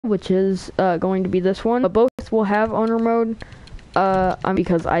which is going to be this one. Both will have owner mode,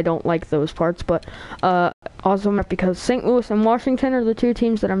 because I don't like those parts, but also because St. Louis and Washington are the two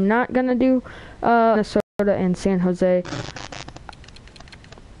teams that I'm not gonna do. Minnesota and San Jose.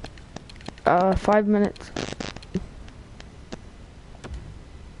 5 minutes.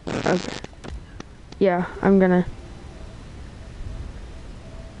 Okay. Yeah, I'm gonna.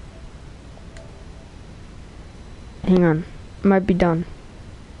 Hang on. Might be done.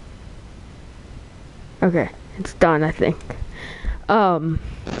 Okay, it's done, I think.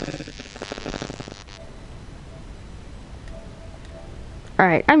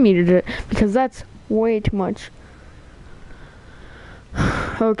 Alright, I muted it because that's way too much.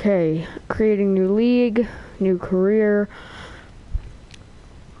 Okay, creating new league, new career.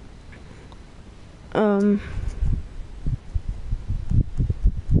 Oh,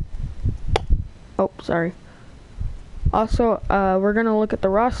 sorry. Also, we're gonna look at the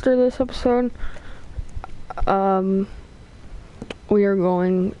roster this episode. We are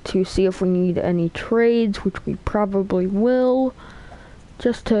going to see if we need any trades, which we probably will,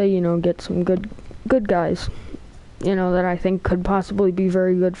 just to, you know, get some good guys, you know, that I think could possibly be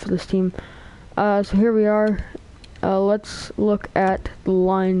very good for this team. So here we are. Let's look at the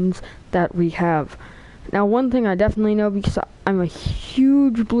lines that we have. Now, one thing I definitely know, because I'm a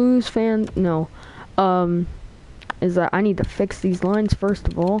huge Blues fan, is that I need to fix these lines first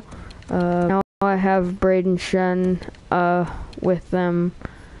of all. Now I have Braden Shen with them,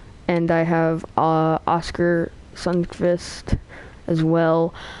 and I have Oscar Sundqvist as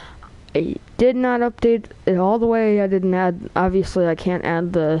well. I did not update it all the way. I didn't add, obviously I can't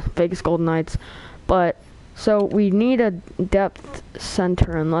add the Vegas Golden Knights, but so we need a depth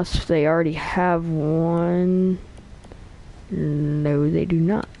center unless they already have one. No, they do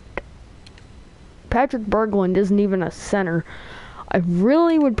not. Patrick Berglund isn't even a center. I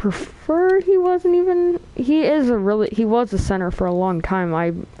really would prefer he wasn't even. He was a center for a long time.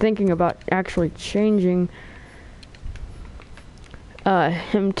 I'm thinking about actually changing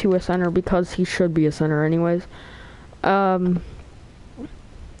him to a center because he should be a center anyways. But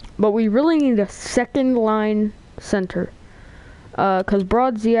we really need a second line center. Because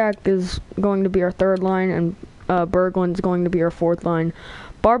Brodziak is going to be our third line and Berglund's going to be our fourth line.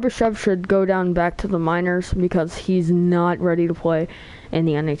 Barbashev should go down back to the minors because he's not ready to play in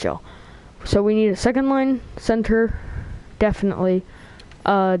the NHL. So we need a second line center, definitely.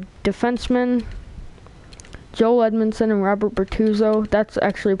 Defenseman, Joel Edmondson and Robert Bertuzzo. That's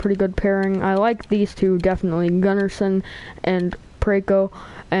actually a pretty good pairing. I like these two, definitely. Gunnarsson and Preko,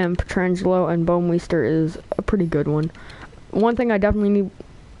 and Pietrangelo and Baumeister is a pretty good one. One thing I definitely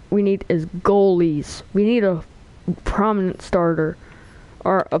need is goalies. We need a prominent starter,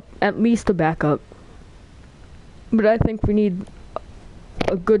 or at least a backup. But I think we need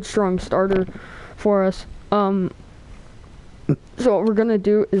a good, strong starter for us. So what we're gonna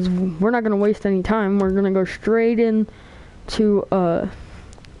do is we're not gonna waste any time. We're gonna go straight in to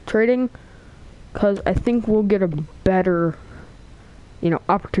trading, because I think we'll get a better, you know,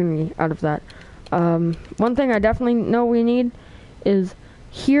 opportunity out of that. One thing I definitely know we need is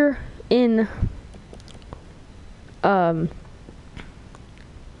here in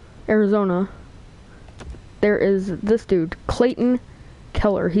Arizona, there is this dude, Clayton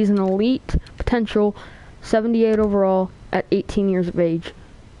Keller. He's an elite potential, 78 overall at 18 years of age.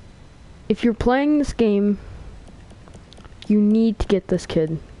 If you're playing this game, you need to get this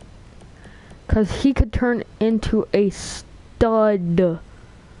kid, because he could turn into a stud.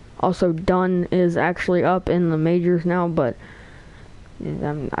 Also, Dunn is actually up in the majors now, but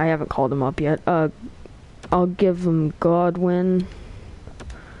I haven't called him up yet. I'll give him Godwin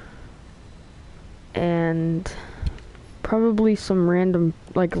and probably some random,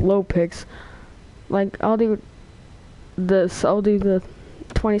 like, low picks. Like, I'll do the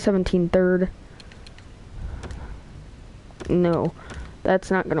 2017 third. No,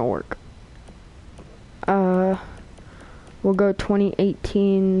 that's not gonna work. We'll go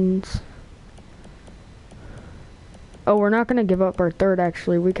 2018's. Oh, we're not gonna give up our third,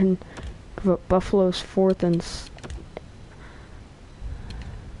 actually. We can give up Buffalo's fourth and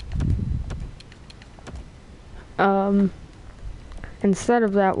instead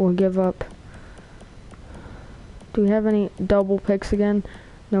of that, we'll give up. Do we have any double picks again?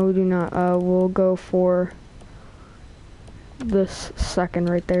 No, we do not. We'll go for this second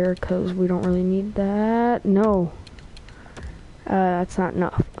right there, because we don't really need that. No. That's not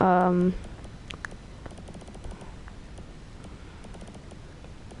enough.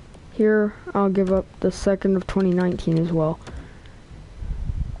 Here, I'll give up the second of 2019 as well.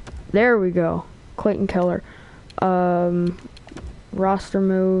 There we go. Clayton Keller. roster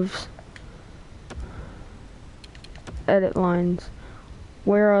moves, edit lines.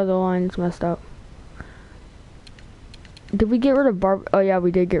 Where are the lines messed up? Did we get rid of oh yeah,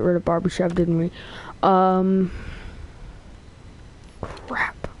 we did get rid of Barbashev, didn't we?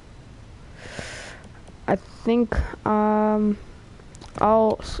 Crap. I think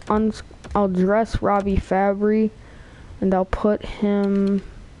I'll dress Robbie Fabry, and I'll put him.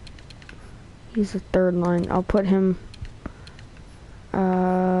 He's the third line. I'll put him.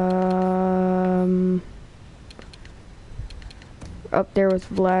 Up there with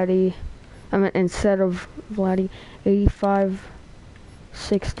Vladdy. I mean, instead of Vladdy, 85,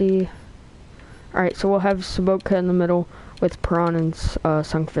 60. Alright, so we'll have Sobotka in the middle with Perron and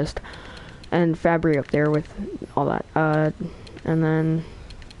Sundqvist. And Fabry up there with all that. And then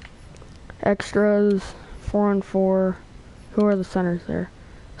extras, 4-on-4. Who are the centers there?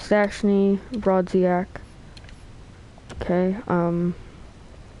 Stashny, Brodziak. Okay, and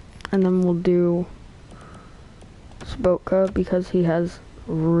then we'll do Sobotka because he has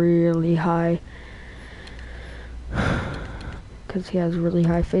really high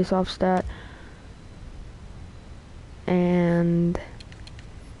face-off stat. And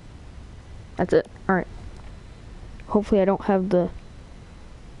that's it. Alright. Hopefully I don't have the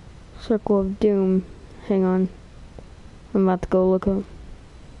Circle of Doom. Hang on. I'm about to go look up.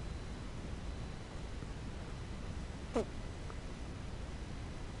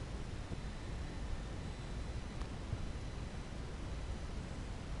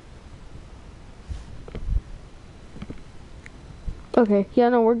 Okay, yeah,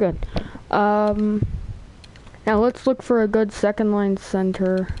 no, we're good. Now let's look for a good second line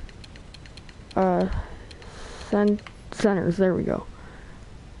center. Centers, there we go.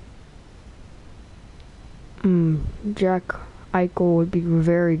 Jack Eichel would be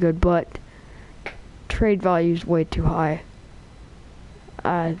very good, but trade value is way too high.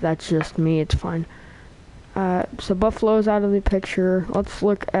 That's just me, it's fine. So Buffalo's out of the picture. Let's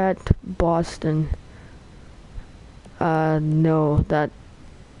look at Boston. No, that,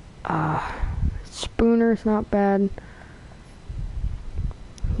 Spooner's not bad.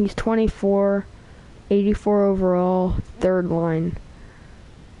 He's 24, 84 overall, third line.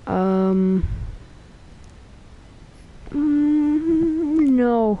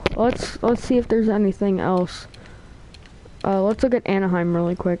 No, let's see if there's anything else. Let's look at Anaheim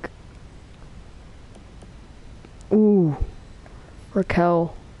really quick. Ooh,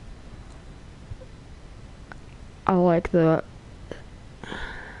 Raquel. I like the.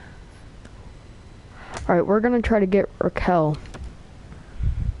 Alright, we're gonna try to get Raquel.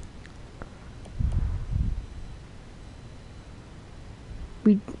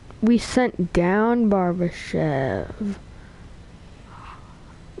 We sent down Barbashev.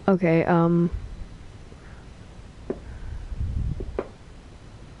 Okay,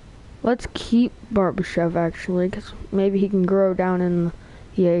 let's keep Barbashev actually, because maybe he can grow down in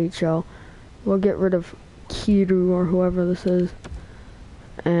the AHL. We'll get rid of Kiru or whoever this is,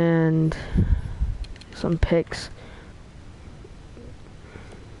 and some picks.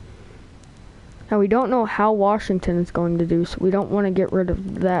 Now we don't know how Washington is going to do, so we don't want to get rid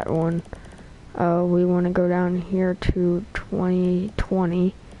of that one. We want to go down here to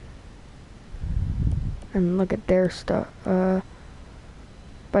 2020 and look at their stuff.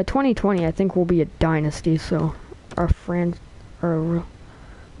 By 2020, I think we'll be a dynasty, so our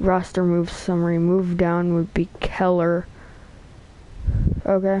roster move summary move down would be Keller.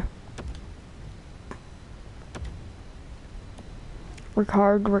 Okay.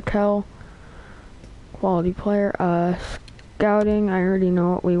 Raquel. Quality player. Scouting, I already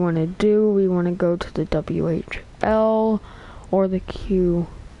know what we want to do. We want to go to the WHL or the Q.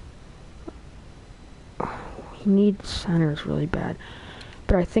 We need centers really bad,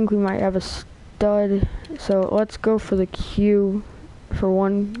 but I think we might have a stud. So let's go for the Q for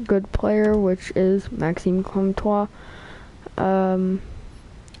one good player, which is Maxime Comtois.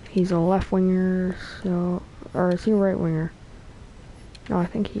 He's a left winger, so, or is he a right winger? No, I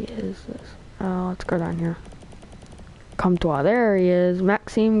think he is this. Let's go down here. Comtois, there he is,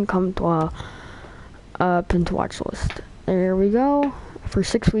 Maxime Comtois. Pin to watch list. There we go. For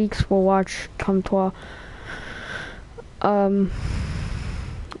 6 weeks, we'll watch Comtois.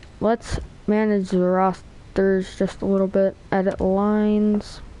 Let's manage the rosters just a little bit. Edit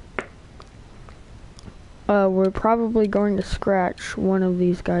lines. We're probably going to scratch one of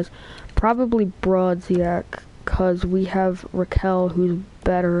these guys. Probably Brodziak, because we have Raquel, who's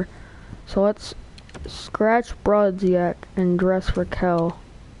better. So let's scratch Brodziak and dress Raquel.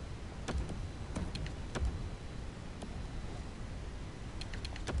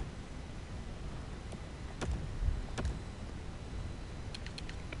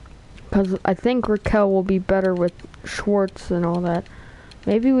 because I think Raquel will be better with Schwartz and all that.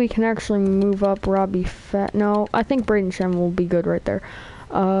 Maybe we can actually move up Robbie Fett. No, I think Braden Shem will be good right there.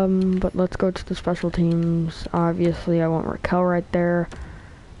 But let's go to the special teams. Obviously, I want Raquel right there.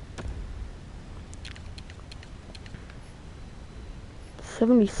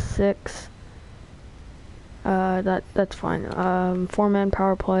 .76. That's fine. 4-man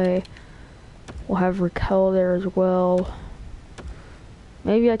power play. We'll have Raquel there as well.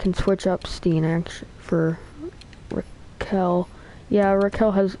 Maybe I can switch up Steen actually for Raquel. Yeah,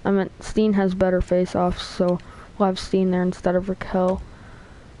 Raquel has. Steen has better face-offs, so we'll have Steen there instead of Raquel.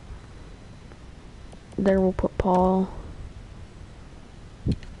 There we'll put Paul.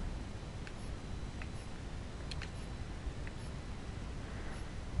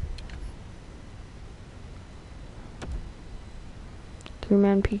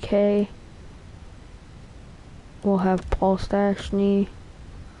 Three-man PK. We'll have Paul Stastny.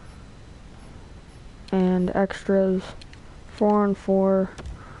 And extras. 4-on-4.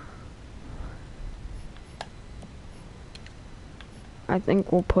 I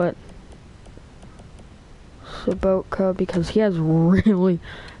think we'll put Sobotka because he has really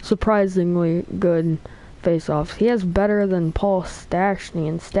surprisingly good face-offs. He has better than Paul Stastny,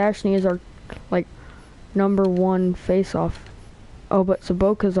 and Stastny is our number 1 face-off. Oh, but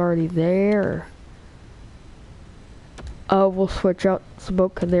Sobotka's already there. Oh, we'll switch out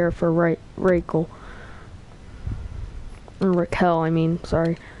Sobotka there for Raquel. Raquel,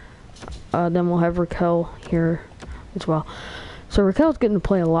 sorry. Then we'll have Raquel here as well. So Raquel's getting to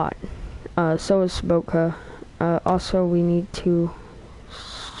play a lot. So is Sobotka. Also, we need to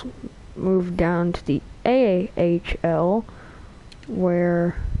move down to the AHL,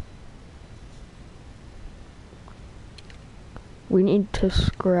 where we need to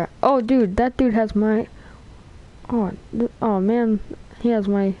scrap. Oh, dude, that dude has my. Oh man, he has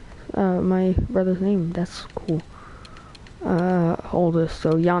my my brother's name. That's cool. Oldest.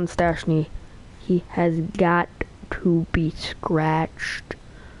 So Jan Stastny, he has got to be scratched.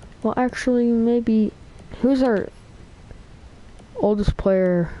 Well, actually, maybe. Who's our oldest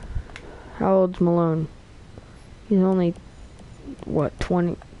player? How old's Malone? He's only, what,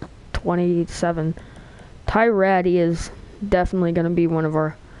 27. Ty Ratty is definitely going to be one of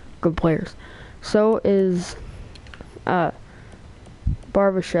our good players. So is Barbashev,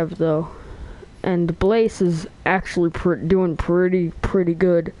 though. And Blaze is actually doing pretty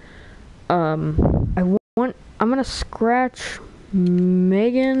good. I'm going to scratch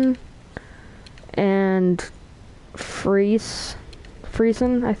Megan and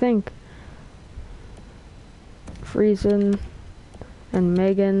Friesen, I think. Friesen and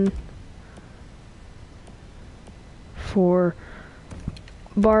Megan for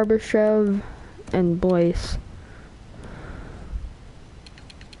Barbashev and Blaze.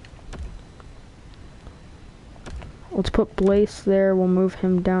 Let's put Blaze there. We'll move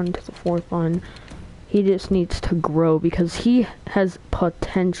him down to the 4th line. He just needs to grow because he has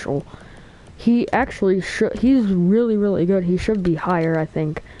potential. He actually should. He's really good. He should be higher, I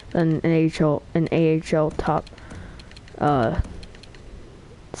think, than an AHL top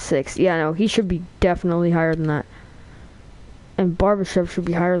 6. Yeah, no, he should be definitely higher than that. And Barbashev should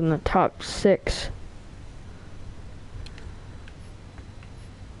be higher than the top 6.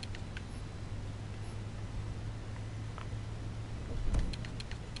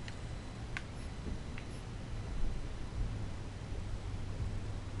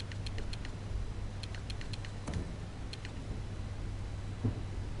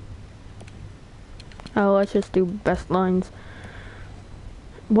 Oh, let's just do best lines.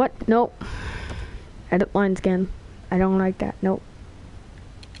 What? Nope. Edit lines again. I don't like that. Nope.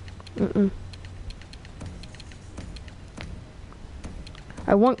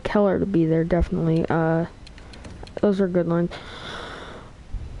 I want Keller to be there, definitely. Those are good lines.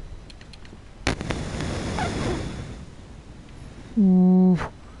 Ooh.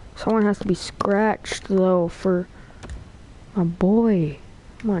 Someone has to be scratched, though, for my boy.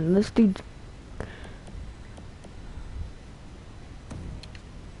 Come on, this dude's...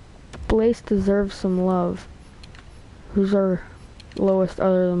 Blaze deserves some love. Who's our lowest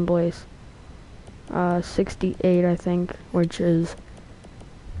other than Blaze? 68, I think, which is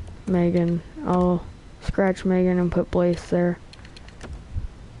Megan. I'll scratch Megan and put Blaze there.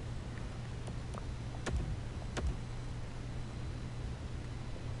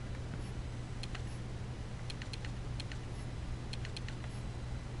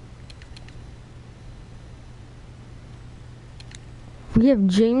 We have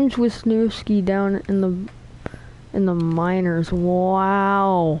James Wisniewski down in the minors.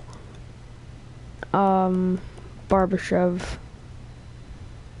 Wow. Barbashev.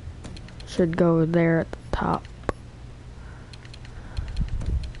 should go there at the top.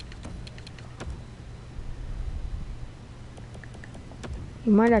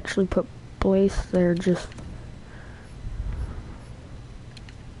 You might actually put Blaze there just...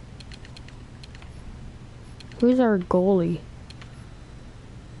 Who's our goalie?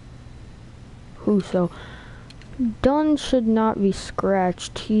 So Dunn should not be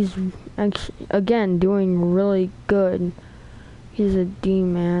scratched. He's actually, again, doing really good. He's a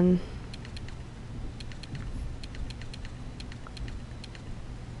D-man.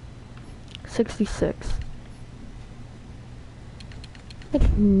 .66.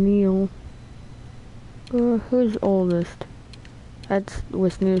 McNeil. Who's oldest? That's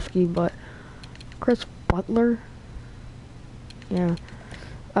Wisniewski, but Chris Butler? Yeah.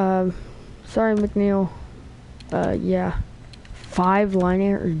 Sorry, McNeil. Yeah. 5 line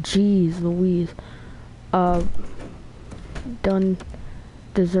error. Jeez Louise. Dunn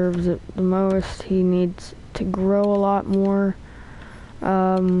deserves it the most. He needs to grow a lot more.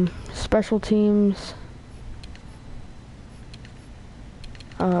 Special teams.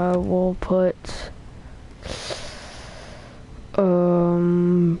 We'll put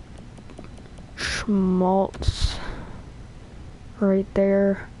Schmaltz right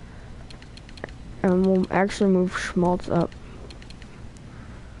there. And we'll actually move Schmaltz up.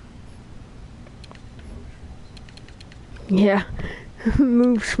 Yeah,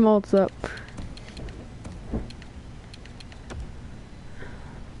 move Schmaltz up.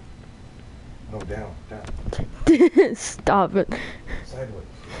 No, down. Stop it. Sideways.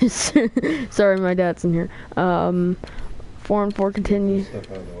 Sorry, my dad's in here. 4-on-4 continues. Step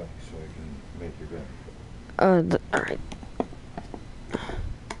out of the way so I can make your bet. Alright.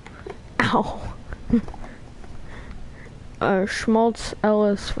 Ow. Schmaltz,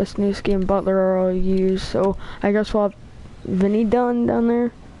 Ellis, Wisniewski, and Butler are all used, so I guess we'll have Vinny Dunn down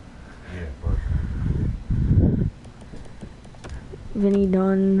there. Yeah, perfect. Vinny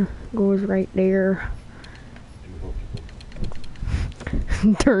Dunn goes right there.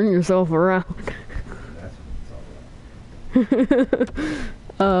 Turn yourself around. That's what it's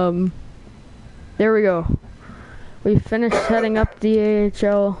all about. There we go. We finished setting up the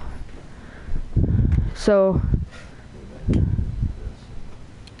AHL. So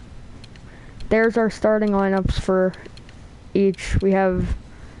there's our starting lineups for each. We have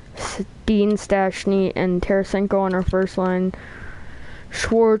Dean, Stashny, and Tarasenko on our first line.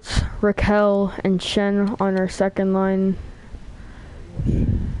 Schwartz, Raquel, and Shen on our second line.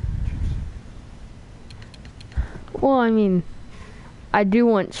 Well, I mean, I do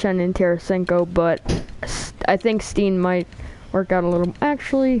want Shen and Tarasenko, but I think Steen might work out a little.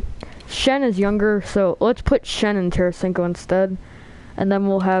 Actually, Shen is younger, so let's put Shen and Tarasenko instead. And then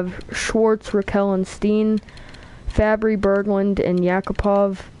we'll have Schwartz, Raquel, and Steen, Fabry, Berglund, and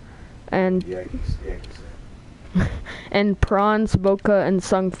Yakupov, and and Franz, Boca, and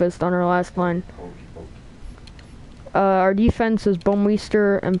Sungfist on our last line. Our defense is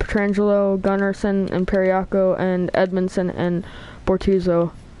Bomeister and Petrangelo, Gunnarsson and Periaco, and Edmondson and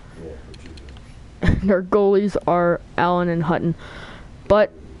Bortuzzo. And our goalies are Allen and Hutton.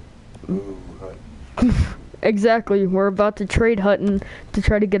 But exactly, we're about to trade Hutton to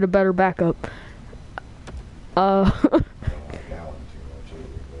try to get a better backup.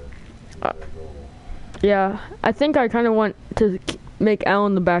 Yeah, I think I kind of want to make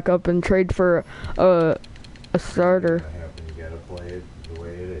Allen the backup and trade for a starter. You gotta play it the way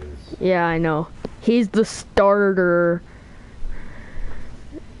it is. Yeah, I know. He's the starter.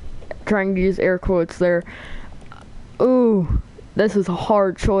 Trying to use air quotes there. Ooh, this is a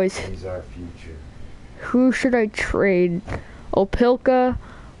hard choice. He's our future. Who should I trade? Opelka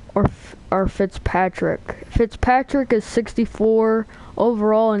or Fitzpatrick? Fitzpatrick is 64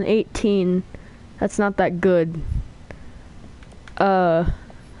 overall and 18. That's not that good. And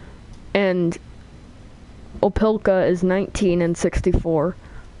Opelka is 19 and 64.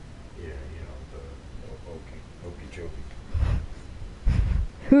 Yeah, the okey chokey.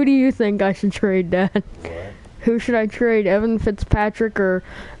 Who do you think I should trade, Dad? What? Who should I trade, Evan Fitzpatrick or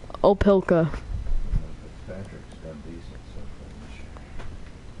Opelka? Fitzpatrick's got decent so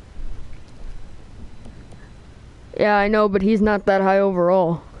Yeah, I know, but he's not that high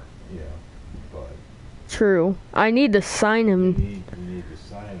overall. Yeah, but True. I need to sign him. you need to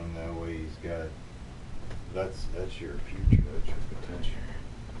sign him, that way he's got, that's your future, that's your potential.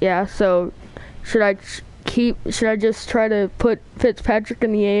 Yeah, so should I just try to put Fitzpatrick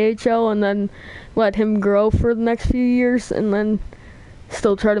in the AHL and then let him grow for the next few years and then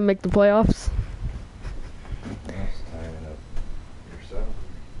still try to make the playoffs? That's tying up yourself.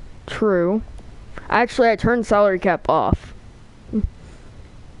 True. Actually, I turned salary cap off.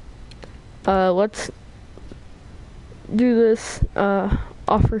 Let's do this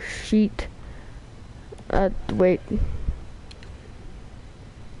offer sheet. Wait.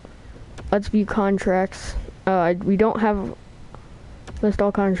 Let's view contracts. We don't have list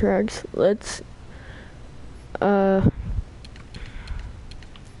all contracts. Let's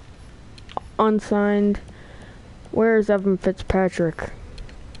unsigned. Where is Evan Fitzpatrick?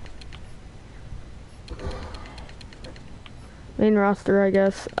 Main roster, I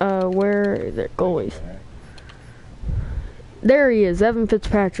guess. Where is it? Goalies. There he is, Evan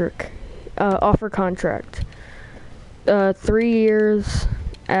Fitzpatrick. Offer contract. 3 years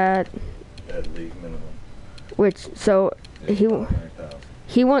at league minimum. Which, so he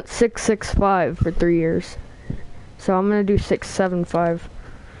wants 665 for 3 years. So I'm gonna do 675.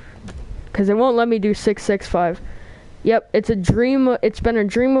 Cause it won't let me do 665. Yep, it's a dream. It's been a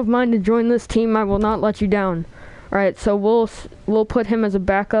dream of mine to join this team. I will not let you down. All right, so we'll put him as a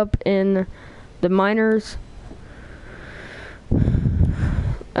backup in the minors.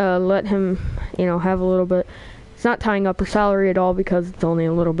 Let him, have a little bit. It's not tying up her salary at all because it's only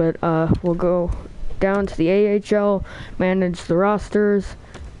a little bit. We'll go down to the AHL, manage the rosters,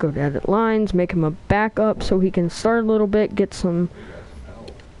 go to edit lines, make him a backup so he can start a little bit, get some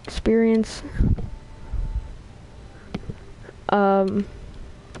experience.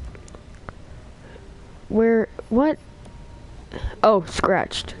 What? Oh,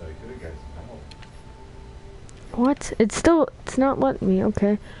 scratched. What? It's not letting me,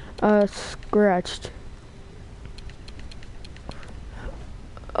 okay. Scratched.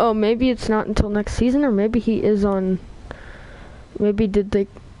 Oh, maybe it's not until next season, or maybe he is on, maybe did they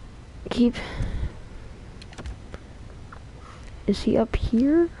keep, is he up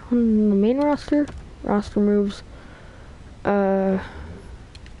here on the main roster? Roster moves.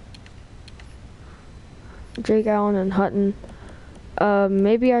 Jake Allen and Hutton.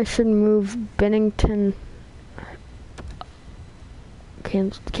 Maybe I should move Bennington.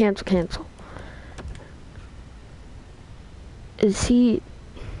 Cancel. Is he...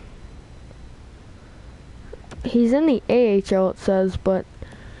 He's in the AHL, it says, but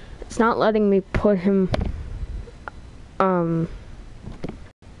it's not letting me put him...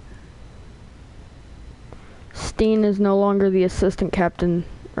 Steen is no longer the assistant captain,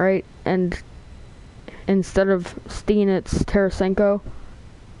 right? And instead of Steen, it's Tarasenko.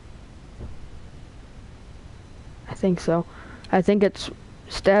 I think so. I think it's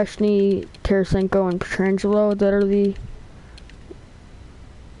Stastny, Tarasenko, and Pietrangelo that are the...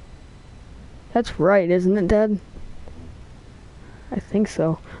 That's right, isn't it, Dad? I think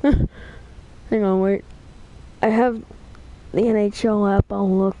so. Hang on, wait. I have the NHL app, I'll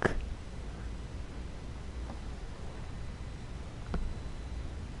look.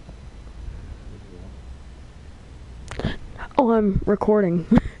 Oh, I'm recording.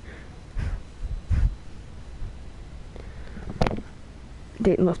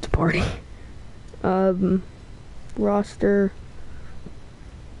 Dayton left the party. Roster.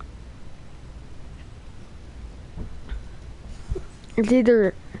 It's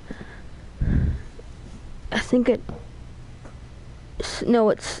either... I think it... No,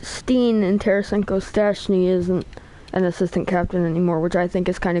 it's Steen and Tarasenko. Stastny isn't an assistant captain anymore, which I think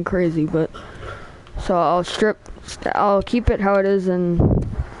is kind of crazy, but... So I'll keep it how it is in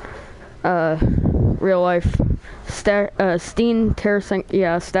real life. Steen, Tarasenko,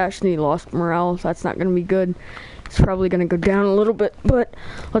 yeah, Stastny lost morale, so that's not going to be good. It's probably going to go down a little bit, but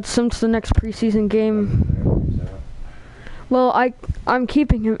let's swim to the next preseason game. Well, I'm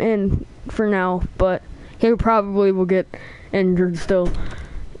keeping him in for now, but he probably will get injured still.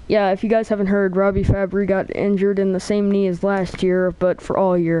 Yeah, if you guys haven't heard, Robbie Fabry got injured in the same knee as last year, but for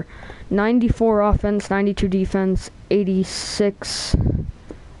all year. 94 offense, 92 defense, 86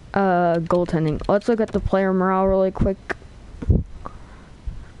 goaltending. Let's look at the player morale really quick.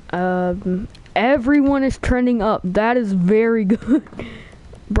 Everyone is trending up. That is very good.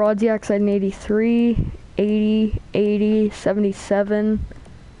 Brodziak's at an 83, 80, 80, 77.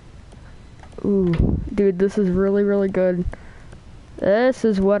 Ooh, dude, this is really, really good. This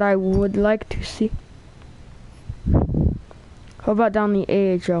is what I would like to see. How about down the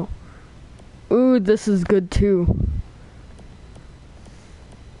AHL? Ooh, this is good too.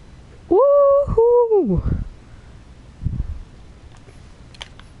 Woohoo!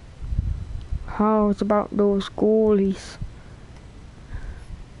 How's about those goalies?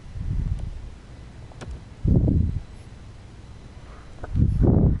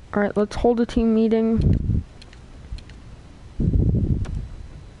 Alright, let's hold a team meeting.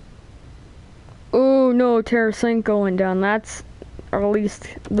 Oh no, Tarasenko went down. That's or at least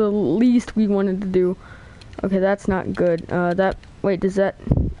the least we wanted to do. Okay, that's not good. Wait, does that...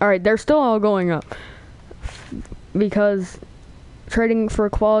 Alright, they're still all going up. Because trading for a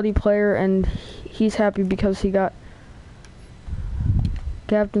quality player, and he's happy because he got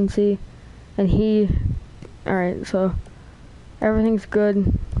captaincy. And he... Alright, so everything's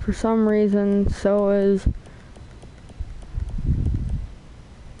good. For some reason, so is...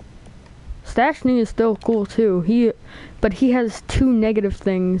 Stashny is still cool too. But he has 2 negative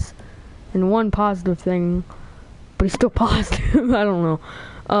things and 1 positive thing. But he's still positive. I don't know.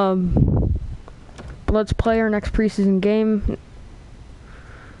 Let's play our next preseason game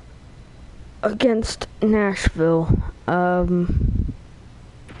against Nashville. Let's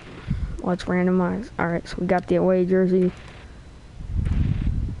randomize. Alright, so we got the away jersey.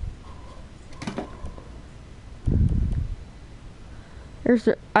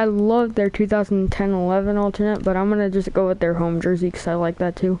 I love their 2010-11 alternate, but I'm going to just go with their home jersey because I like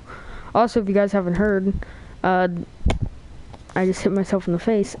that too. Also, if you guys haven't heard, I just hit myself in the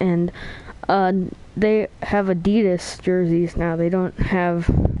face, and they have Adidas jerseys now. They don't have,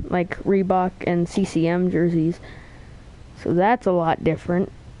 like, Reebok and CCM jerseys. So that's a lot different.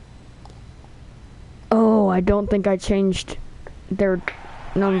 Oh, I don't think I changed their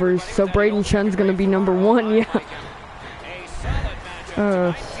numbers. So Braden Shen's going to be number 1, yeah.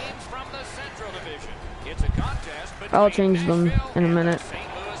 I'll change them in a minute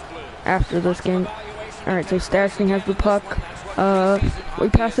after this game. Alright, so Stashny has the puck. We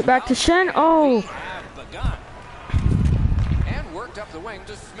pass it back to Shen. Oh!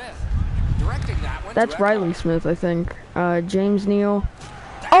 That's Riley Smith, I think. James Neal.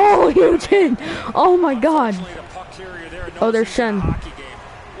 Oh, huge hit! Oh my god! Oh, there's Shen.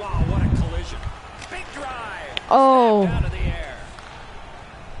 Oh.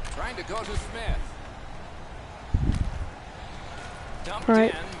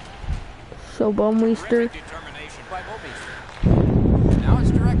 Alright. So Bumweister.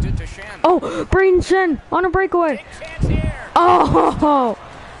 Oh, Braden Shen on a breakaway. Oh.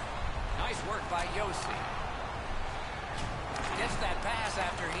 Nice work by Yossi. Gets that pass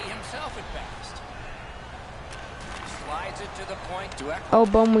after he himself had passed. Slides it to the point to Echo. Oh,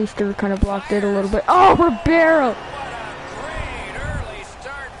 Bumweister kind of blocked it a little bit. Oh, Ribeiro.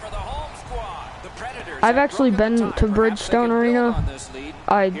 I've actually been to Bridgestone Arena.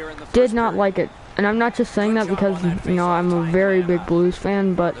 I did not like it. And I'm not just saying that because, you know, I'm a very big Blues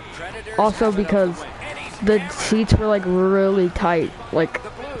fan, but also because the seats were, like, really tight. Like,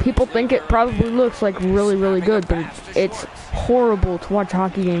 people think it probably looks, like, really, really good, but it's horrible to watch a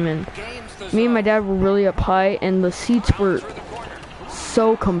hockey game in. Me and my dad were really up high, and the seats were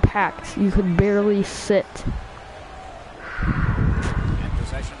so compact. You could barely sit.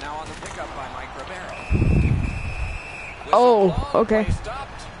 Oh, okay.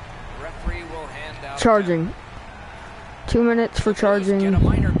 Charging. 2 minutes for charging. Get a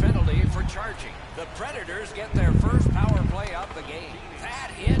minor penalty for charging. The Predators get their first power play of the game. That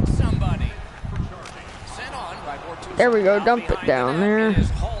hit somebody. Sent on by Bortuzzo. There we go. Dump it down there. Is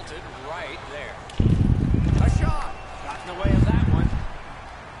halted right there. A shot. Got in the way of that one.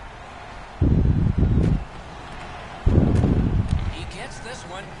 He gets this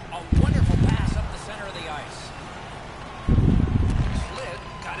one. A wonderful pass up the center of the ice. Slid.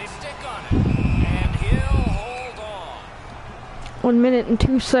 Got his stick on it. And he'll hold on. 1 minute and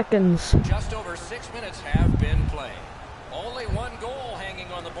 2 seconds. Just over 6 minutes have been played. Only 1 goal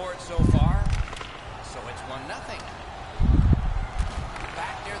hanging on the board so far. So it's 1-0.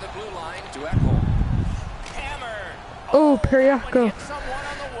 Back near the blue line to Echo. Hammered. Oh, Periaco. Hit someone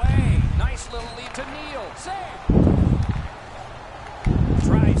on the way. Nice little lead to Neal. Save.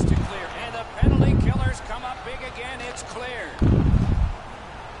 Tries to clear. And the penalty killers come up big again. It's cleared.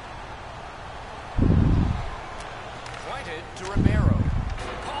 Pointed to Ribeiro.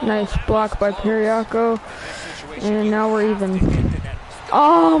 Nice block by Periaco. And now we're even.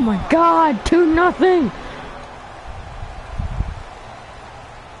 Oh my god, 2-0.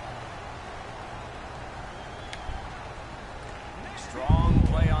 Strong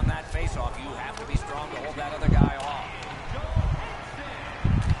play on that face-off. You have to be strong to hold that other guy off.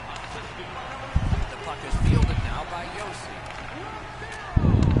 The puck is fielded now by Yossi.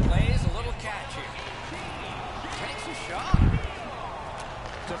 Plays a little catch here. Takes a shot.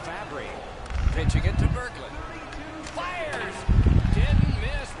 To Fabry. Pitching it to Berglund. Fires. Didn't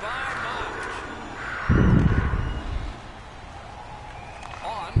miss by much.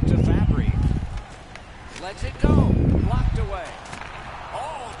 On to Fabry. Lets it go. Blocked away.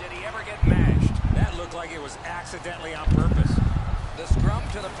 Oh, did he ever get mashed? That looked like it was accidentally on purpose. The scrum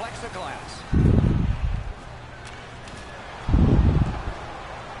to the plexiglass.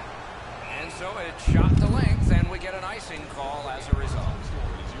 And so it shot the length, and we get an icing call as a result.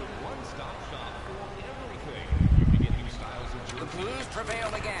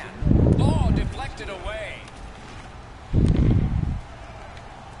 prevail again. Oh, deflected away.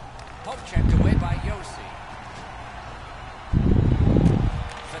 Poke checked away by Yossi.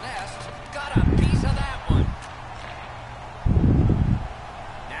 Finessed. Got a piece of that one.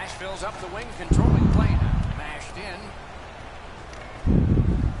 Nashville's up the wing, controlling play now. Mashed in.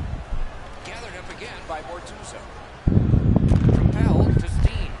 Gathered up again by Bortuzzo. Propelled to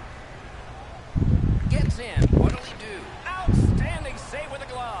Steen. Gets in. What'll he do? Outstanding save with a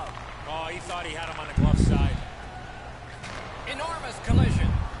glove. Oh, he thought he had him on the glove side. Enormous collision.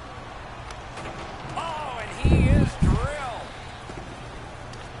 Oh, and he is drilled.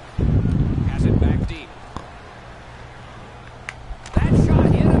 Has it back deep. That shot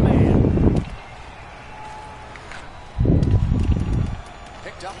hit a man.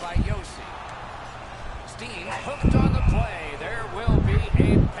 Picked up by Yossi. Steen hooked on the play. There will be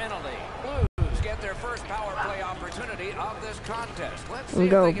a penalty. Blues get their first power play opportunity of this contest. Let's Here we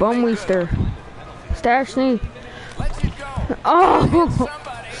go. Bumweister. Stashny. Let's it go. Oh!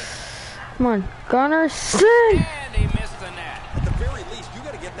 Somebody. Come on. Gunner. Sing! And he missed the net. At the very least, you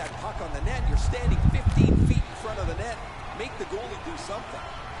got to get that puck on the net. You're standing 15 feet in front of the net. Make the goalie do something.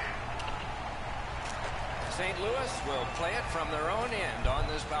 St. Louis will play it from their own end on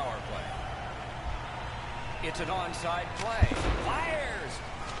this power play. It's an onside play. Fires.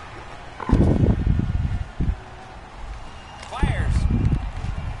 Fires.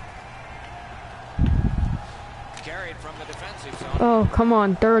 Carried from the defensive zone. Oh, come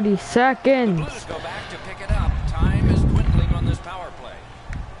on. 30 The seconds. Blues go back to pick it up. Time is dwindling on this power play.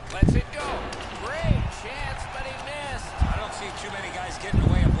 Lets it go. Great chance, but he missed. I don't see too many guys getting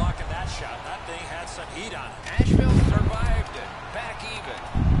away and blocking that shot. That thing had some heat on it. Nashville survived it. Back even.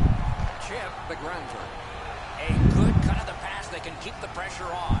 Chip the Grunter. A good cut of the pass. They can keep the pressure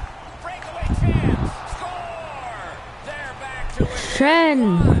on. Breakaway chance. Score! They're back to it.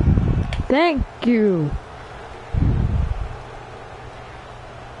 Shen. Thank you.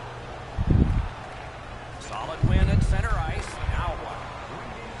 Solid win at center ice. Now what?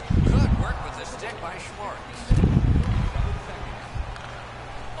 Good work with the stick by Schwartz.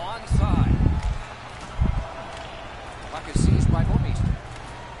 Onside. Puck is seized by Bouwmeester.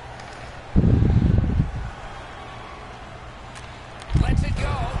 Lets it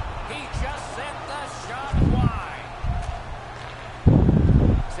go. He just sent the shot wide.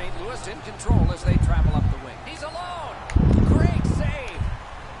 St. Louis in control as they travel up the wing. He's alone. Great save.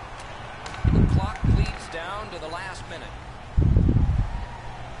 The clock bleeds down to the last minute.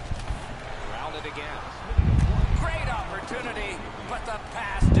 Round it again. Great opportunity, but the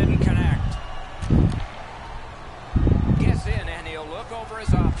pass didn't connect. Gets in, and he'll look over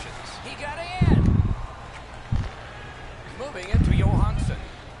his options. He got in. Moving it to Johansson.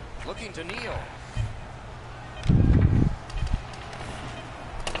 Looking to Neal.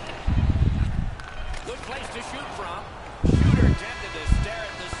 Good place to shoot from. Shooter tempted to stare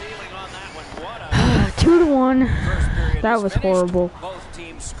at the ceiling on that one. What a 2-1. first period That is was finished. horrible. Both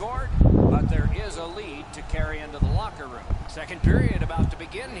teams scored, but there is a lead to carry into the locker room. Second period about to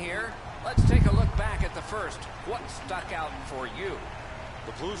begin here. Let's take a look back at the first. What stuck out for you?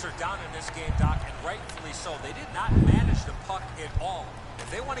 The Blues are down in this game, Doc, and rightfully so. They did not manage the puck at all.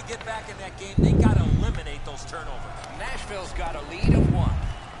 If they want to get back in that game, they got to eliminate those turnovers. Nashville's got a lead of 1.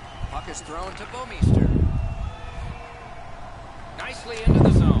 Puck is thrown to Bouwmeester. Nicely into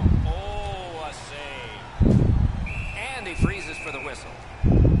the zone. Oh, a save. And he freezes for the whistle.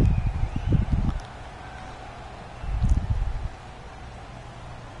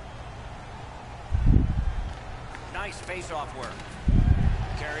 Nice face-off work.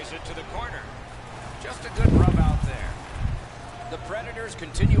 Carries it to the corner. Just a good rub out there. The Predators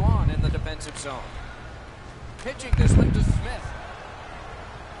continue on in the defensive zone. Pitching this one to Smith.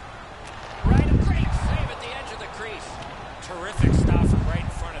 Right, a great save at the edge of the crease. Terrific stop from right in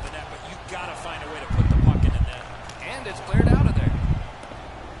front of the net, but you got to find a way to put the puck in the net. And it's cleared out of there.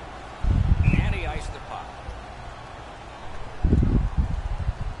 And he iced the puck.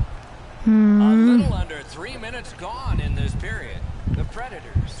 A little under 3 minutes gone in this period. The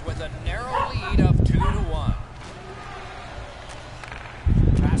Predators with a narrow lead of 2-1.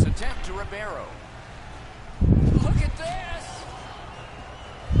 Pass attempt to Ribeiro. Look at this!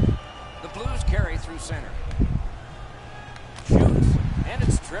 The Blues carry through center. Shoots, and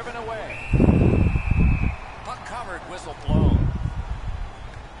it's driven away. Puck covered, whistle blown.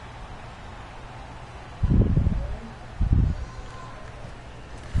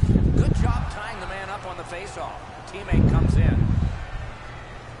 Good job tying the man up on the faceoff. Teammate comes in.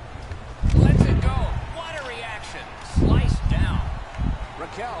 Lets it go. What a reaction. Sliced down.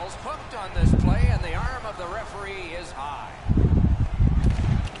 Raquel's hooked on this play, and the arm of the referee is high.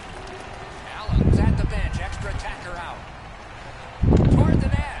 Wings at the bench. Extra attacker out. Toward the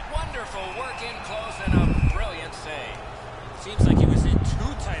net. Wonderful work in close and a brilliant save. Seems like he was in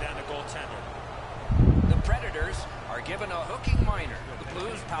too tight on the goaltender. The Predators are given a hooking minor. The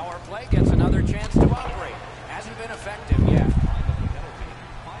Blues power play gets another chance to operate. Hasn't been effective yet.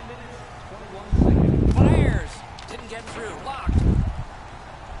 Fires. Didn't get through. Locked.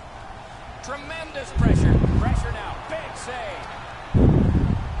 Tremendous pressure. Pressure now. Big save.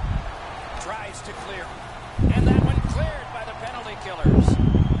 Tries to clear. And that one cleared by the penalty killers.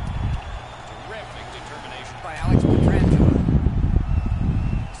 Terrific determination by Alex Pietrangelo.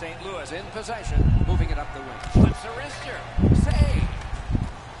 St. Louis in possession. Moving it up the wing. Flips a wrister. Save.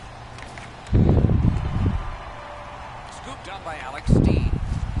 Scooped up by Alex Steen.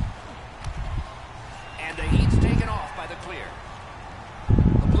 And the heat's taken off by the clear.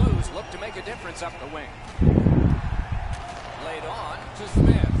 The Blues look to make a difference up the wing. Laid on to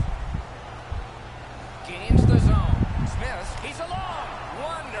Smith. Gains the zone. Smith, he's alone.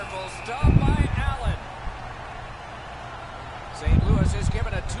 Wonderful stop by Allen. St. Louis is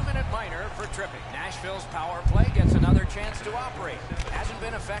given a 2-minute minor for tripping. Nashville's power play gets another chance to operate. Hasn't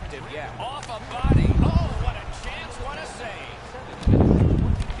been effective yet. Off a body. Oh, what a chance. What a save.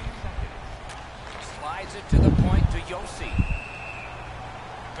 Slides it to the point to Yossi.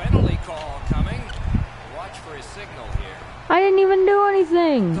 Penalty call coming. Watch for his signal here. I didn't even do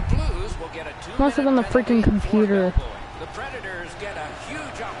anything. The Blues will get a 2-minute Must have been the freaking computer. The Predators get a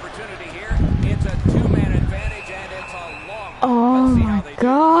huge opportunity here. It's a 2-man advantage, and it's a long one. Oh Let's see my how they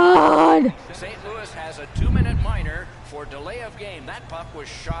God. do. St. Louis has a 2-minute minor for delay of game. That puck was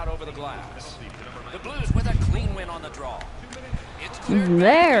shot over the glass. The Blues with a clean win on the draw. It's cleared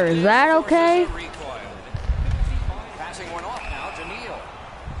There, back. is that okay? Forces a recoil. Passing one off now to Neal.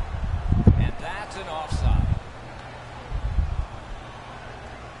 And that's an offside.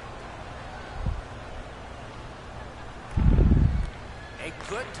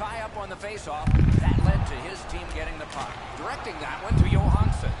 Good tie-up on the face-off. That led to his team getting the puck. Directing that one to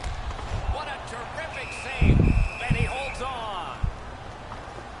Johansson. What a terrific save. And he holds on.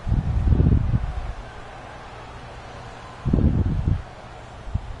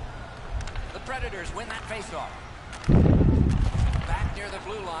 The Predators win that face-off. Back near the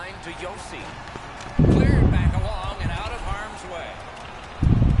blue line to Yossi. Cleared back along and out of harm's way.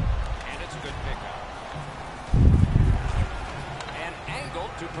 And it's a good pickup.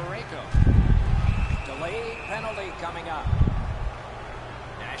 To Parayko. Delayed penalty coming up.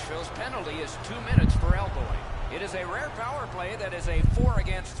 Nashville's penalty is 2 minutes for elbowing. It is a rare power play that is a 4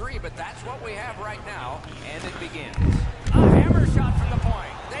 against 3, but that's what we have right now, and it begins. A hammer shot from the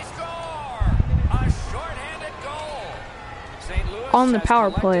point. They score! A shorthanded goal. St. Louis On the has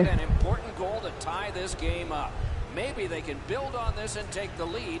power collected play. an important goal to tie this game up. Maybe they can build on this and take the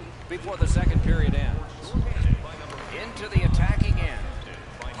lead before the second period ends. Into the attacking end.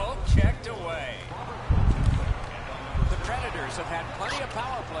 Poke checked away. The Predators have had plenty of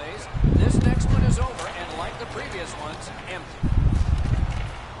power plays. This next one is over, and like the previous ones, empty.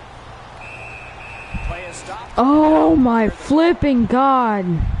 Play is stopped. Oh my flipping God.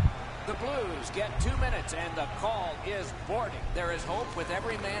 The Blues get 2 minutes, and the call is boarding. There is hope with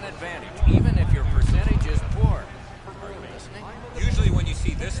every man advantage, even if your percentage is poor. Are you listening? Usually when you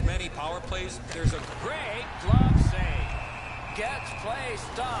see this many power plays, there's a Great glove save. Gets play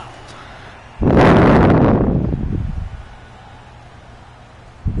stopped.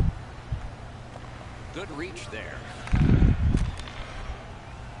 Good reach there.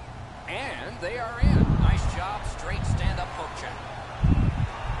 And they are in. Nice job. Straight stand-up poke check.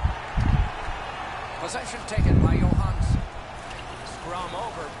 Possession taken by Johansson. Scrum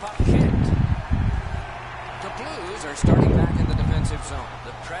over. Puck kicked. The Blues are starting back in the defensive zone.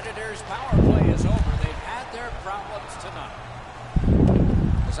 The Predators' power play is over. They've had their problems tonight.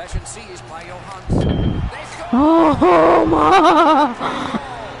 Possession seized by Johansson. They score! Oh my.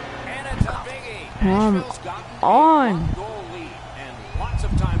 And it's a biggie. Come Nashville's gotten a on. one-goal lead, and lots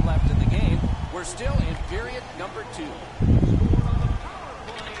of time left in the game. We're still in period number 2.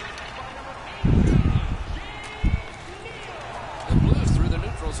 The Blues through the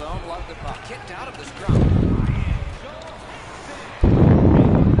neutral zone love the puck. Kicked out of the scrum.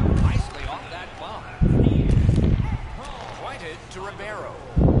 Nicely off that bump. Pointed to Ribeiro.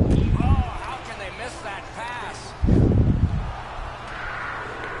 Oh, how can they miss that pass?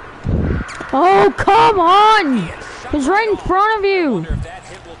 Oh, come on. He's right in front of I you. wonder if that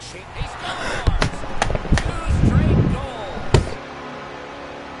hit will change. He scores 2 straight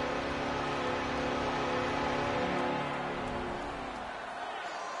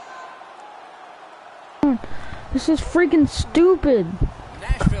goals. This is freaking stupid.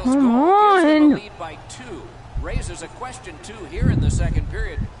 Nashville's Come goal gives them on. a lead by 2. Raises a question, too, here in the second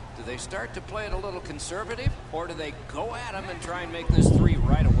period. Do they start to play it a little conservative, or do they go at them and try and make this 3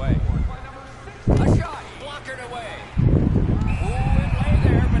 right away? A shot, blockered away. Ooh, it lay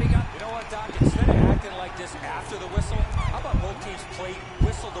there, but he got... You know what, Doc? Instead of acting like this after the whistle, how about both teams play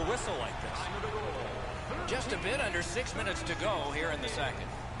whistle to whistle like this? Just a bit under 6 minutes to go here in the second.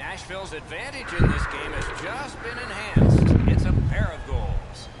 Nashville's advantage in this game has just been enhanced. It's a pair of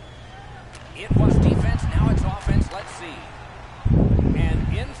goals. It was defense, now it's offense. Let's see. And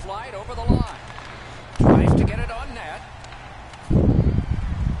in flight over the line. Tries to get it on net.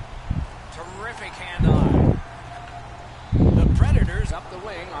 Terrific hand-eye. The Predators up the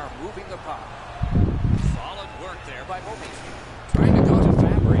wing are moving the puck. Solid work there by Bobinski. Trying to go to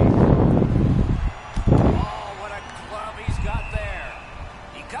Fabry. Oh, what a glove he's got there.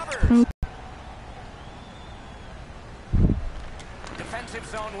 He covers. Defensive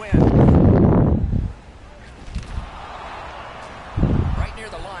zone win. Right near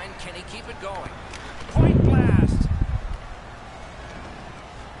the line. Can he keep it going? Point blast.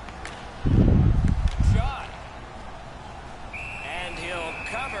 Shot. And he'll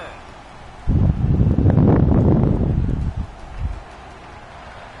cover.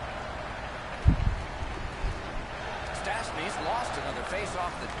 Stastny's lost another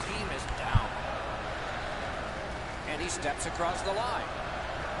face-off. The team is down. And he steps across the line.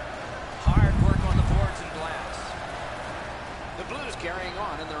 Hard work on the boards and glass. The Blues carrying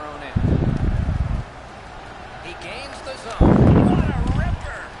on in their own end. He gains the zone. What a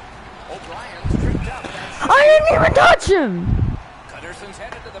ripper! O'Brien's tripped up. I didn't even touch him! Gunnarson's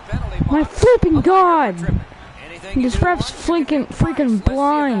headed to the penalty box. My flipping god! Anything This you do ref's once, freaking Let's see if that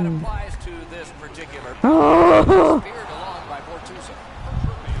blind. applies to this particular Oh! speared along by Bortuzzo.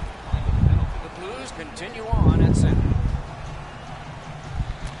 The Blues continue on at center.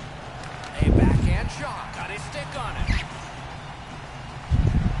 A backhand shot. Got his stick on it.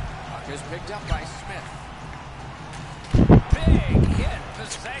 Puck is picked up by Smith. Big hit.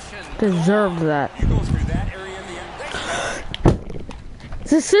 Possession. Deserved that. You go through that area in the end.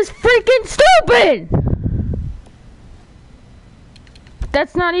 This is freaking stupid!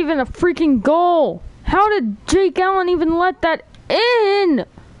 That's not even a freaking goal. How did Jake Allen even let that in?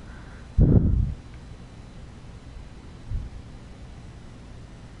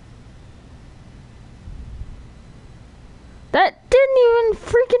 That didn't even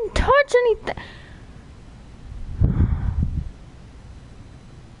freaking touch anything.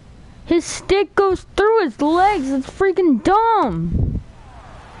 His stick goes through his legs. It's freaking dumb.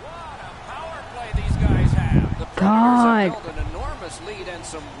 What a power play these guys have. The God. Predators have built an enormous lead and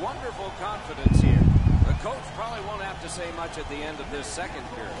some wonderful confidence here. The coach probably won't have to say much at the end of this second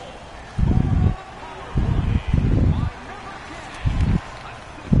period.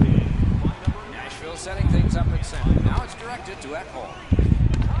 Nashville setting things up at center. Now it's directed to Ekholm.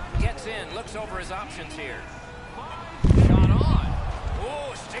 Gets in, looks over his options here. Shot on.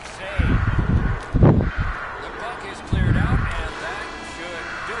 Oh, stick save. The puck is cleared out, and that should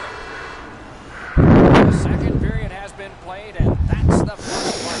do it. The second period has been played, and that's the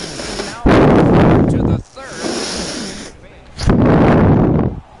first one. Now to the third.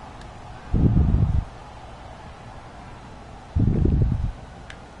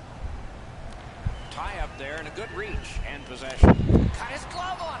 Tie up there and a good reach and possession. Got his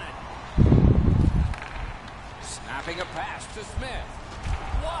glove on it. Snapping a pass to Smith.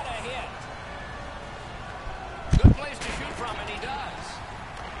 What a hit. Good place to shoot from, and he does.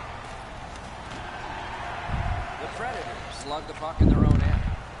 The Predators slug the puck in their own end.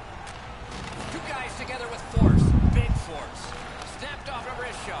 Two guys together with force. Big force. Snapped off a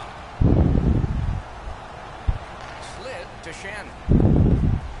wrist shot. Slid to Shannon.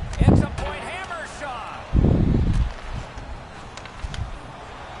 It's a point hammer shot.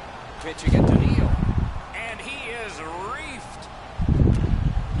 Pitching it to Neal. And he is reefed.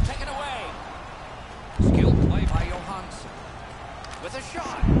 Taken away. Skilled play by Johansson. With a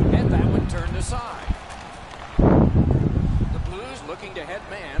shot. And that one turned aside. The Blues looking to head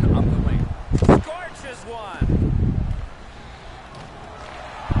man up the wing. Scorches one.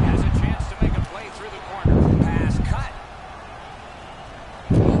 Has a chance to make a play through the corner. Pass cut.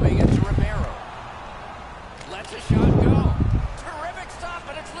 Moving it to Romero. Lets a shot go. Terrific stop,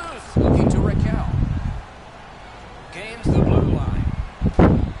 but it's loose. Looking to Raquel. Gains the blue line.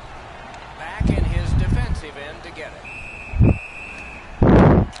 Back in his defensive end to get it.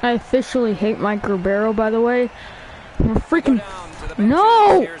 I officially hate Mike Ribeiro, by the way. I'm freaking... Down to the bench.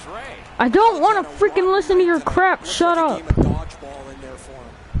 No! Here's Ray. I don't want to freaking listen to your crap. Shut up. Looks like a game of dodgeball in there for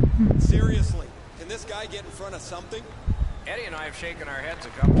him. Seriously, can this guy get in front of something? Eddie and I have shaken our heads a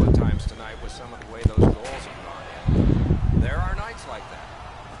couple of times tonight with some of the way those goals have gone in. There are nights like that.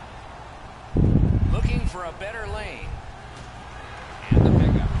 Looking for a better lane. And the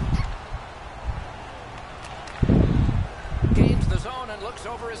pickup. Gains the zone and looks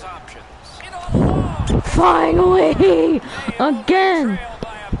over his options. In all alone. Finally! Again!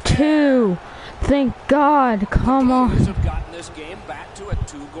 2. Thank God. Come The on. Blues have gotten this game back to a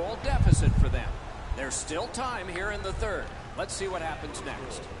 2-goal deficit for them. There's still time here in the third. Let's see what happens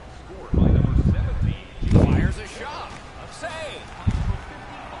next. Fires a shot. Save.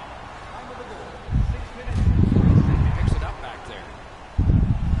 Picks it up back there.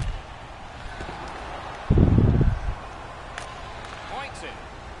 Points it.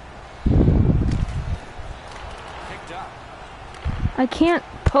 Picked up. I can't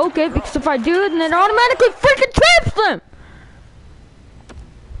poke it because if I do it, then it automatically freaking traps them.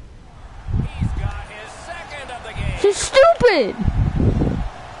 He's got his second of the game. She's stupid.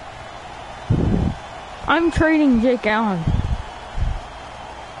 I'm trading Jake Allen.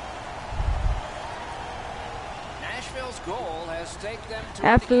 Nashville's goal has taken them to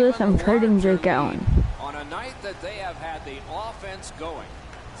After an this, even I'm trading larger Jake Allen. lead on a night that they have had the offense going.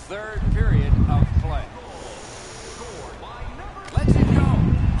 Third period of play. Let's it go.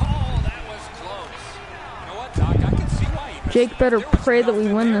 Oh, that was close. You know what, Doc? I can see why he missed Jake it. better There was pray that we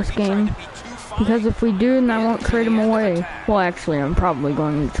nothing win there. this He tried game, to be too fine. because if we do, then I won't trade him away. Well, actually, I'm probably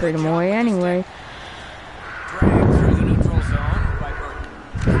going to trade him away anyway. Dragged through the neutral zone by Burton.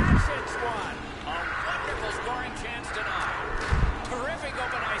 Hits one. A wonderful scoring chance tonight. Terrific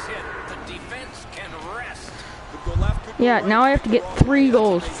open ice hit. The defense can rest. Could go left, could go Yeah, right, now I have to could get go all 3 the way.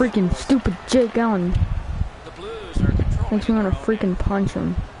 goals. Freaking stupid Jake Allen. The Blues are controlling. Makes me want to their own freaking end. punch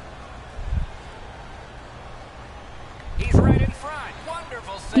him. He's right in front.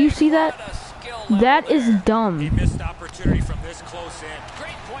 Wonderful save. Do you see that? What a skill level That is there. He dumb. missed the opportunity from this close in.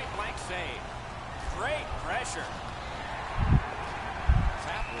 Great point blank save. Great pressure.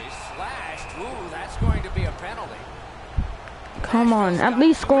 Tapley slashed. Ooh, that's going to be a penalty. Come on, at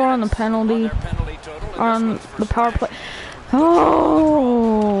least score on the penalty. On their penalty total, and this On one's for the power play. slashing.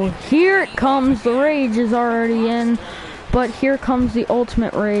 Oh, here it comes. The rage is already in, but here comes the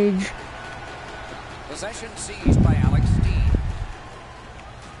ultimate rage. Possession seized by Alex Steen.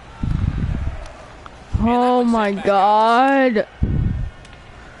 Oh my God.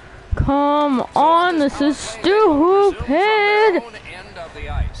 Come on, this is stupid. End of the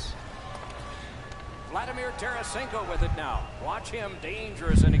ice. Vladimir Tarasenko with it now. Watch him,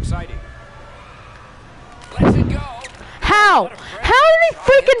 dangerous and exciting. Lets it go. How? How did he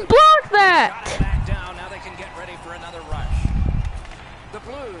freaking block Got that? it back down. Now they can get ready for another rush. The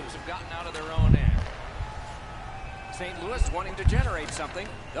Blues have gotten out of their own end. St. Louis wanting to generate something.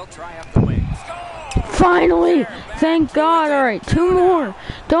 They'll try up the wings. Score! Finally, They're back thank to God. within All right, 2 2 more. now.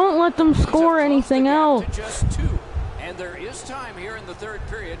 Don't let them Blues score have closed the anything gap else. to just 2. And there is time here in the third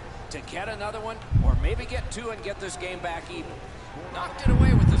period to get another one, or maybe get 2 and get this game back even. Knocked it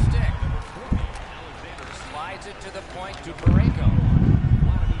away with the stick. Slides it to the point to Parayko.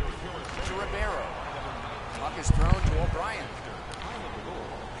 To Ribeiro. Puck is thrown to O'Brien.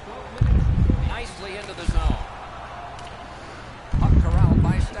 Nicely into the zone. Puck corralled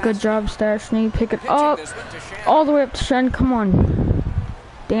by Stastny. Good job, Stastny. Pick it Pitching up. this one to Shannon. All the way up to Shen. Come on.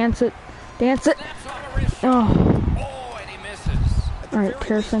 Dance it. Dance it. Snaps on a wrist shot. Oh. Oh, and he misses. At the All right,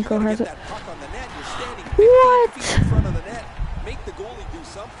 very least, you Tarasenko gotta has get it. that puck on the net. You're standing 15 What? feet in front of the net. Make the goalie do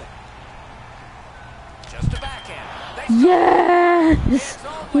something. Just a backhand. They Yes! It's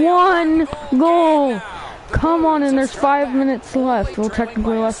only a 1 one-goal goal. game now. The Come on, Blues and have there's struck 5 back, minutes left. Well, only trailing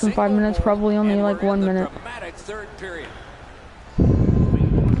technically by a less than 5 single minutes, goal, probably only and like we're 1 in minute. The dramatic third period.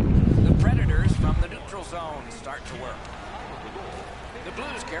 The Predators from the neutral zone start to work. The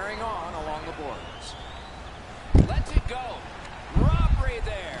Blues carrying on along the boards. Lets it go. Robbery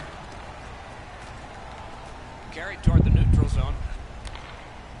there. Carried toward the neutral zone.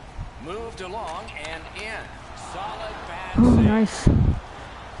 Moved along and in. Solid bad Oh, save. nice.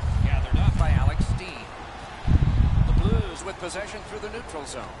 Gathered up by Alex Steen. The Blues with possession through the neutral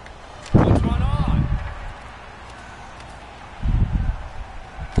zone. Puts one on.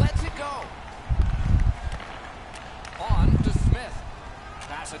 Lets it go. On to Smith.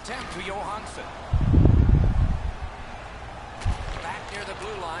 Pass attempt to Johansson. Back near the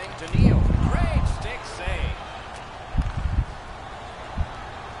blue line to Neal. Great stick save.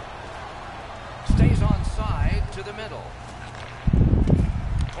 Stays onside to the middle.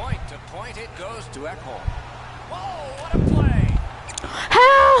 Point to point it goes to Ekholm. Whoa, what a play!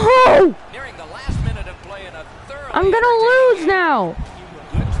 How? Nearing the last minute of play in a thoroughly I'm gonna entertaining lose game. now.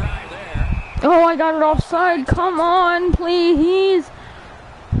 Good try there. Oh, I got it offside. Come on, please.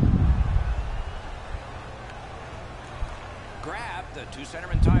 Grab, the two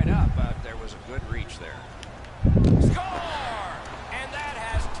centermen tied up, but there was a good reach there. Score! And that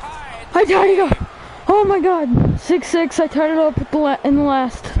has tied. I tied it up. Oh my God. 6-6. I tied it up at in the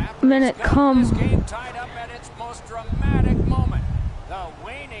last minute. Come. This game tied up at its most dramatic moment. The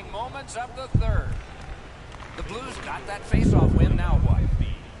waning moments of the third. The Blues got that face-off win. Now what?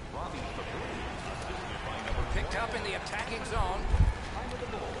 Picked up in the attacking zone.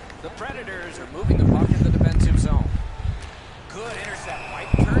 The Predators are moving the puck in the defensive zone. Good intercept. Might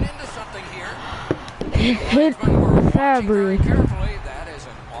turn into something here. It hit Fabry. Carefully, that is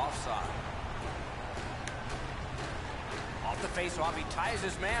an offside. Off the face-off, he ties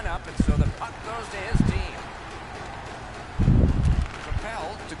his man up, and so the puck goes to his team.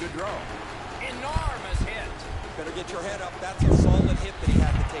 Propelled to Gaudreau. Enormous hit. Better get your head up. That's a solid hit that he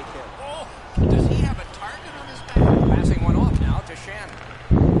had to take there. Oh, does he have a target on his back? Passing one off now to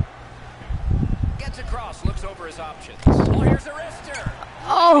Shannon. Gets across, looks over his options. Oh, here's a wrister.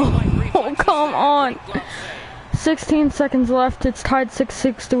 Oh, come on. 16 seconds left. It's tied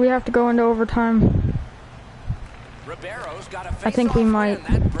 6-6. Do we have to go into overtime? Ribero's got a I think we might.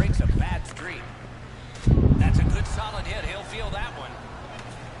 That breaks a bad streak. That's a good solid hit. He'll feel that one.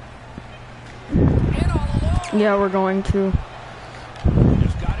 In all alone. Yeah, we're going to.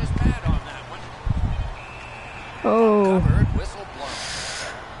 Just got his pad on that one. Oh. Covered, whistle blown.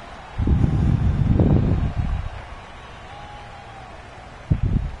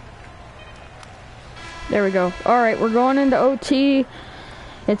 There we go. All right, we're going into OT.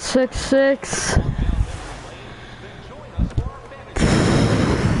 It's 6-6.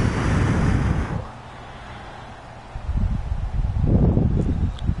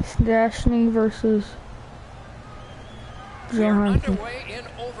 Stastny versus We are Johansson. underway in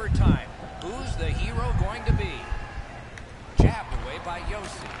overtime. Who's the hero going to be? Jabbed away by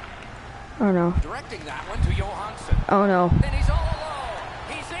Yossi. Oh no. Directing that one to Johansson. Oh no. And he's all alone.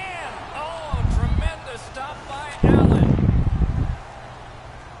 He's in. Oh, tremendous stop by Allen.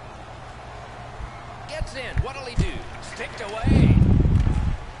 Gets in. What'll he do? Sticked away.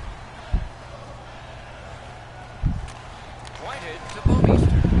 Pointed to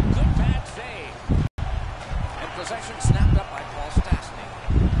Bouwmeester. Good bad save. And possession snapped up by Paul Stastny.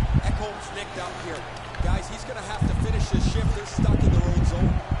 Ekholm's nicked up here. Guys, he's going to have to finish his shift. They're stuck in their own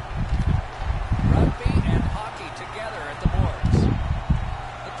zone. Rugby and hockey together at the boards.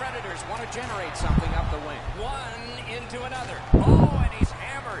 The Predators want to generate something up the wing. One into another. Oh, and he's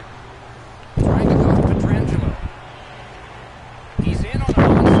hammered. Trying to go to Pietrangelo. He's in on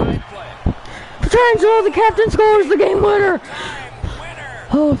an onside play. Pietrangelo, the captain, scores the game winner. Time winner.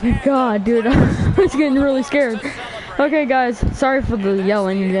 Oh thank God, dude. I was getting really scared. Okay, guys. Sorry for the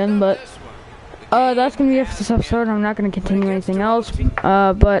yelling again, but that's gonna be it for this episode. I'm not gonna continue anything else.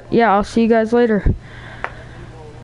 But yeah, I'll see you guys later.